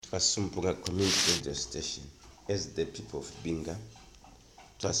Twasumbuka community radio station. As the people of Binga,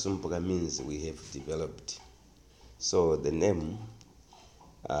 Twasumbuka means we have developed. So the name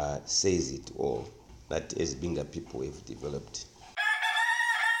says it all, that as Binga people have developed.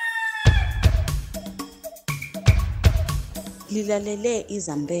 Lilalele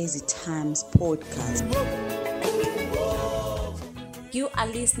iZambezi Times podcast. You are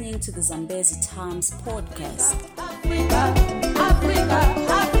listening to the Zambezi Times podcast. Africa.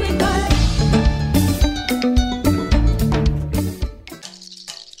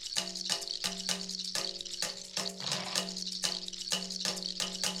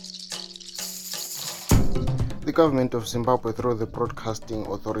 The government of Zimbabwe, through the Broadcasting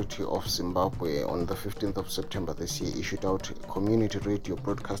Authority of Zimbabwe, on the 15th of September this year, issued out community radio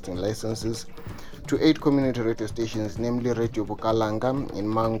broadcasting licenses to 8 community radio stations, namely Radio Bukalanga in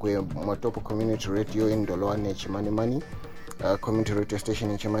Mangwe, Motopo Community Radio in Doloane, Chimanimani, Community Radio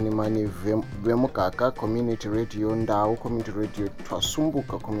Station in Chimanimani, Vemukaka Community Radio, Ndau Community Radio,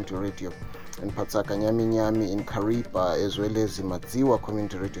 Twasumbuka Community Radio, and Patsaka Nyami in Kariba, as well as Madziwa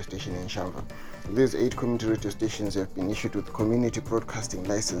Community Radio Station in Shamva. These 8 community radio stations have been issued with community broadcasting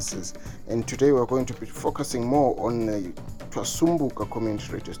licenses, and today we're going to be focusing more on Twasumbuka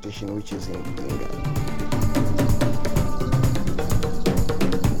community radio station, which is in Binga.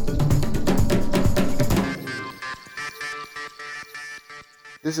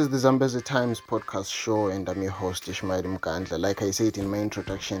 This is the Zambezi Times podcast show, and I'm your host, Ishmael Mkandla. Like I said in my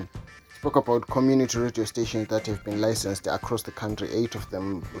introduction, spoke about community radio stations that have been licensed across the country, 8 of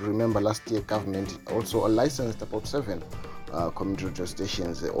them. Remember, last year government also licensed about 7 community radio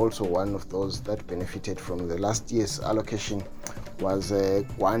stations. Also, one of those that benefited from the last year's allocation was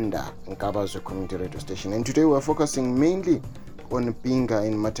Gwanda Nkabazo community radio station. And today we're focusing mainly on Binga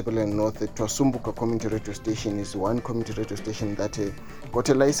in Matabeleland North. The Twasumbuka community radio station is one community radio station that got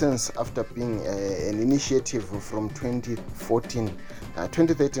a license after being an initiative from 2013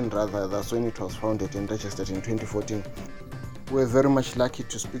 rather. That's when it was founded and registered in 2014. We're very much lucky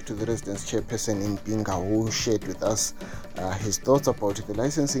to speak to the residence chairperson in Binga, who shared with us his thoughts about the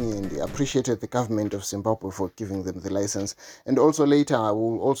licensing, and he appreciated the government of Zimbabwe for giving them the license. And also later, I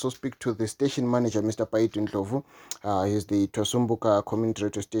will also speak to the station manager, Mr. Paitu Ndlovu. He's the Twasumbuka community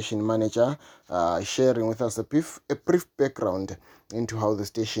radio station manager, sharing with us a brief background into how the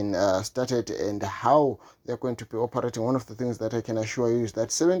station started and how they're going to be operating. One of the things that I can assure you is that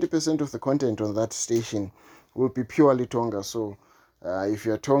 70% of the content on that station will be purely Tonga. So if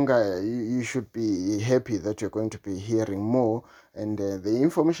you're Tonga, you should be happy that you're going to be hearing more. And the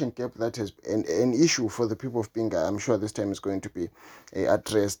information gap that is an issue for the people of Binga, I'm sure this time is going to be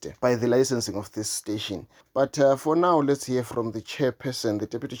addressed by the licensing of this station. But for now, let's hear from the chairperson, the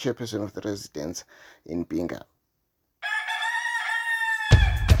deputy chairperson of the residents in Binga.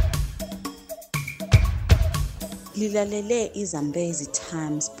 Lilalele iZambezi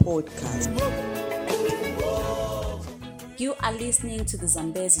Times podcast. You are listening to the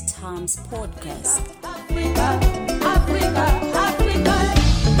Zambezi Times podcast. Africa.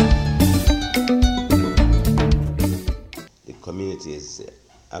 The community has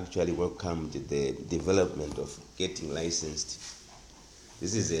actually welcomed the development of getting licensed.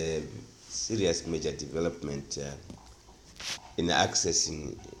 This is a serious major development in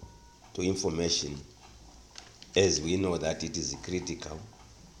accessing to information, as we know that it is critical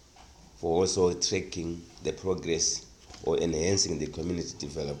for also tracking the progress or enhancing the community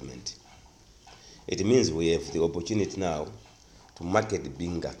development. It means we have the opportunity now to market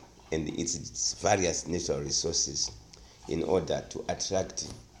Binga and its various natural resources in order to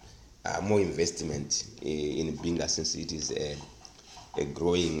attract more investment in Binga, since it is a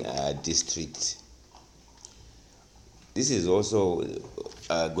growing district. This is also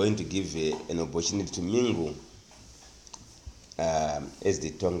going to give an opportunity to mingle as the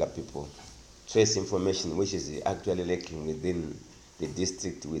Tonga people, trace information which is actually lacking within the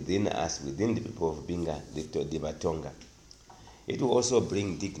district, within us, within the people of Binga, the Batonga. It will also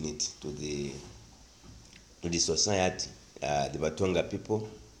bring dignity to the society, the Batonga people,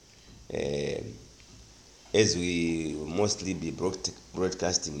 as we mostly be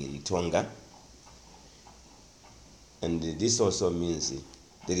broadcasting in Tonga. And this also means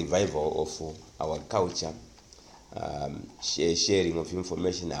the revival of our culture, sharing of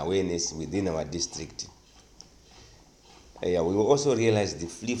information, awareness within our district. We will also realize the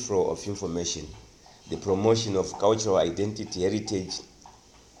free flow of information, the promotion of cultural identity, heritage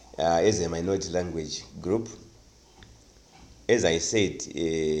as a minority language group. As I said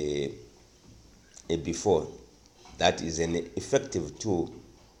before, that is an effective tool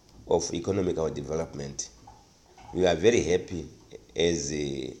of economical development. We are very happy as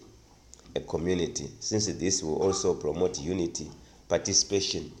a community, since this will also promote unity,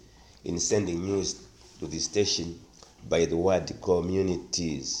 participation in sending news to the station by the word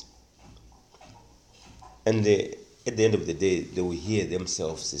communities. And at the end of the day, they will hear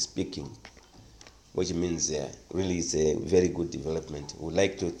themselves speaking, which means really it's a very good development. We would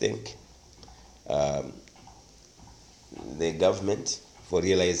like to thank the government for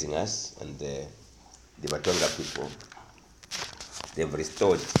realizing us, and the Batonga people. They've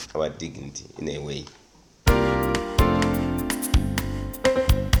restored our dignity in a way.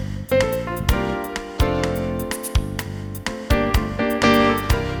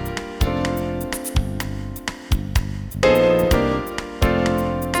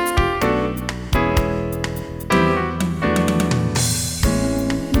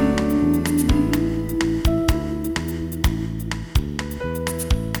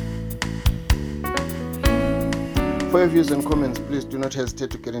 For your views and comments, please do not hesitate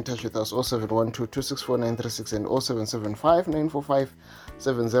to get in touch with us. 0712-264-936 and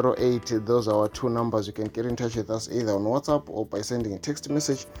 0775-945-708. Those are our two numbers. You can get in touch with us either on WhatsApp or by sending a text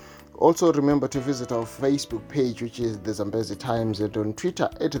message. Also, remember to visit our Facebook page, which is the Zambezi Times, and on Twitter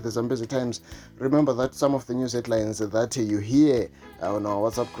at the Zambezi Times. Remember that some of the news headlines that you hear on our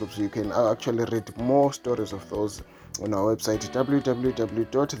WhatsApp groups, you can actually read more stories of those on our website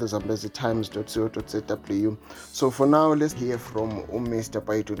www.thezambezitimes.co.zw. So for now, let's hear from Mr.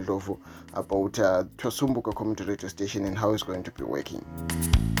 Paitu Ndlovu about Twasumbuka community radio station and how it's going to be working.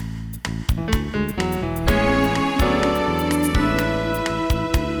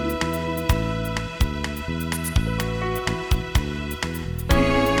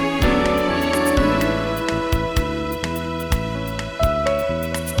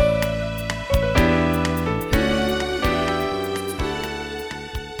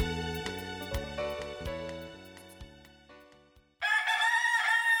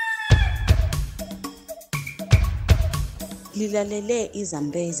 Lilalele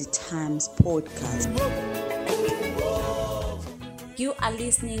iZambezi Times podcast. You are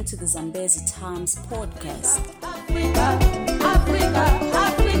listening to the Zambezi Times podcast. Africa, Africa,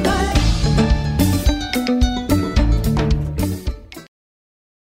 Africa.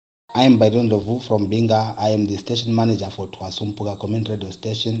 I am Paitu Ndlovu from Binga. I am the station manager for Twasumbuka community radio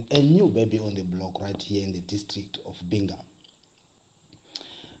station, a new baby on the block right here in the district of Binga.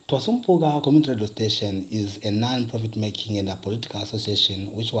 Twasumbuka community radio station is a non-profit making and a political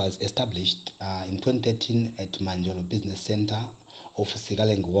association which was established in 2013 at Manjolo Business Center of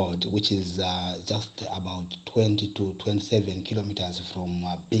Sigaleng Ward, which is just about 20 to 27 kilometers from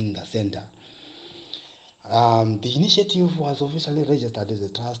Binga Center. The initiative was officially registered as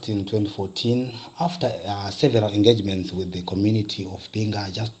a trust in 2014 after several engagements with the community of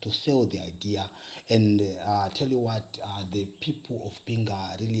Binga, just to sell the idea and tell you what the people of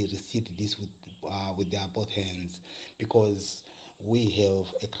Binga really received this with their both hands, because we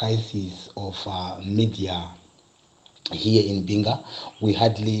have a crisis of media here in Binga. We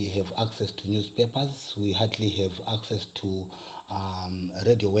hardly have access to newspapers, we hardly have access to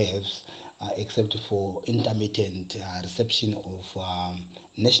radio waves, except for intermittent reception of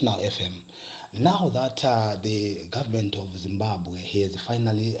national FM. Now that the government of Zimbabwe has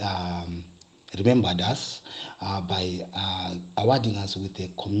finally remembered us by awarding us with a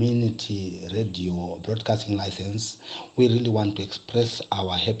community radio broadcasting license, we really want to express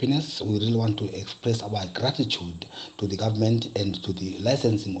our happiness. We really want to express our gratitude to the government and to the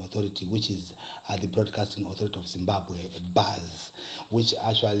licensing authority, which is the Broadcasting Authority of Zimbabwe, BAZ, which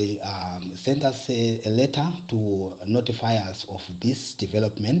actually sent us a letter to notify us of this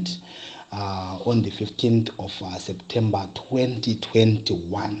development on the 15th of September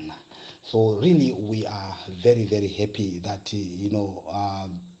 2021. So really, we are very, very happy that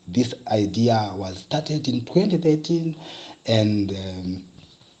this idea was started in 2013, and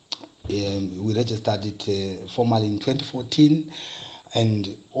we registered it formally in 2014.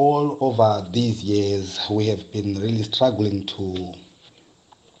 And all over these years, we have been really struggling to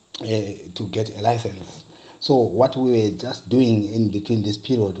get a license. So what we were just doing in between this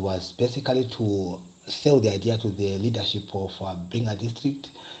period was basically to sell the idea to the leadership of Binga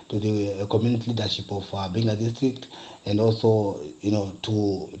district, to the community leadership of Binga district, and also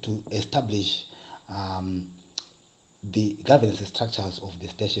to establish the governance structures of the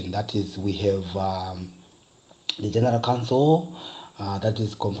station. That is, we have the general council that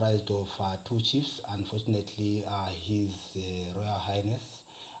is comprised of two chiefs. Unfortunately, His Royal Highness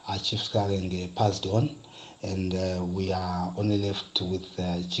Chief Skareng passed on, and we are only left with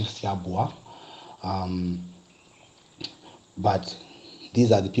Chief Siabua. But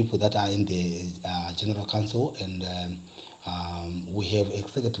these are the people that are in the General Council, and We have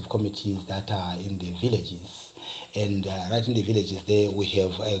executive committees that are in the villages, and right in the villages there we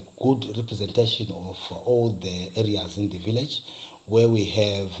have a good representation of all the areas in the village, where we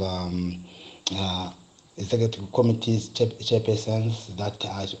have executive committees chairpersons that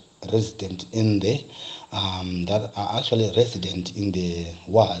are resident in the that are actually resident in the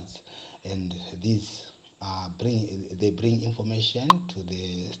wards, and these bring information to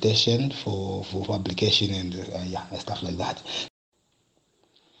the station for publication and stuff like that.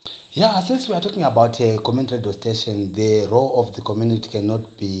 Yeah, since we are talking about a community radio station, the role of the community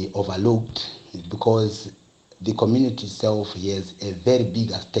cannot be overlooked, because the community itself has a very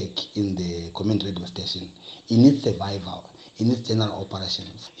big stake in the community radio station, in its survival, in its general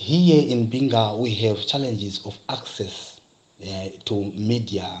operations. Here in Binga, we have challenges of access to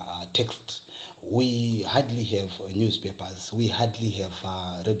media text. We hardly have newspapers, we hardly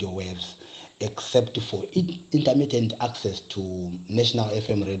have radio waves, except for intermittent access to national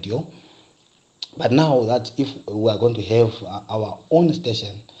FM radio. But now that if we are going to have our own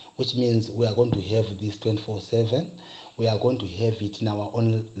station, which means we are going to have this 24/7, we are going to have it in our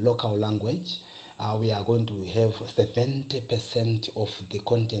own local language. We are going to have 70% of the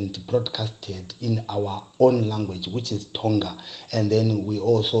content broadcasted in our own language, which is Tonga. And then we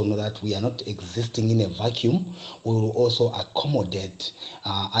also know that we are not existing in a vacuum. We will also accommodate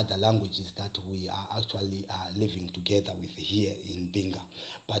other languages that we are actually living together with here in Binga.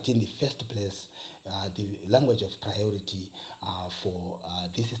 But in the first place, the language of priority for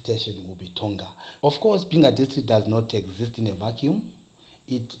this station will be Tonga. Of course, Binga district does not exist in a vacuum.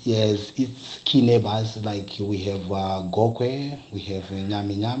 It has its key neighbors, like we have Gokwe, we have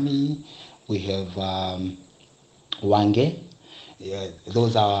Nyami Nyami, we have Wange. Yeah,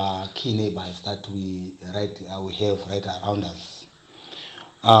 those are key neighbors that we have right around us.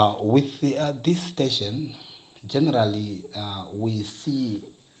 With this station, generally we see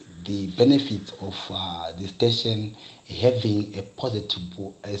the benefits of the station having a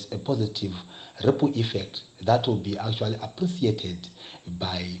positive ripple effect that will be actually appreciated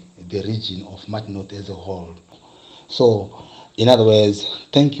by the region of Martin North as a whole. So, in other words,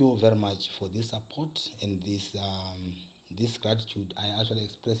 thank you very much for this support and this gratitude. I actually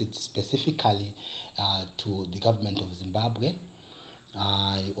express it specifically to the government of Zimbabwe.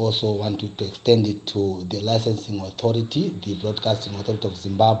 I also want to extend it to the licensing authority, the broadcasting authority of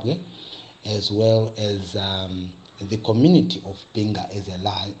Zimbabwe, as well as the community of Binga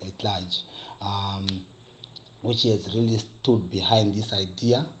at large, which has really stood behind this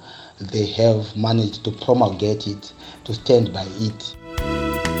idea. They have managed to promulgate it, to stand by it.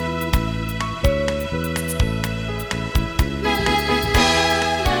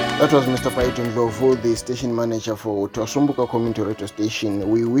 That was Mr. Paiton Lovo, the station manager for Twasumbuka Community Radio Station.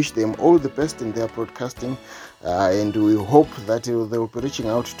 We wish them all the best in their broadcasting, and we hope that they will be reaching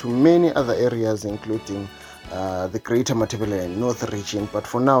out to many other areas, including the Greater Matabeleland North region. But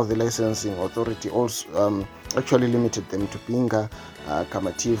for now, the licensing authority also actually limited them to Binga,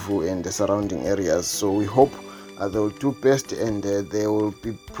 Kamativu, and the surrounding areas. So we hope they will do best, and they will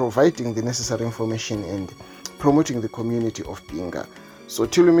be providing the necessary information and promoting the community of Binga. So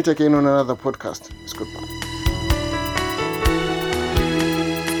till we meet again on another podcast, it's goodbye.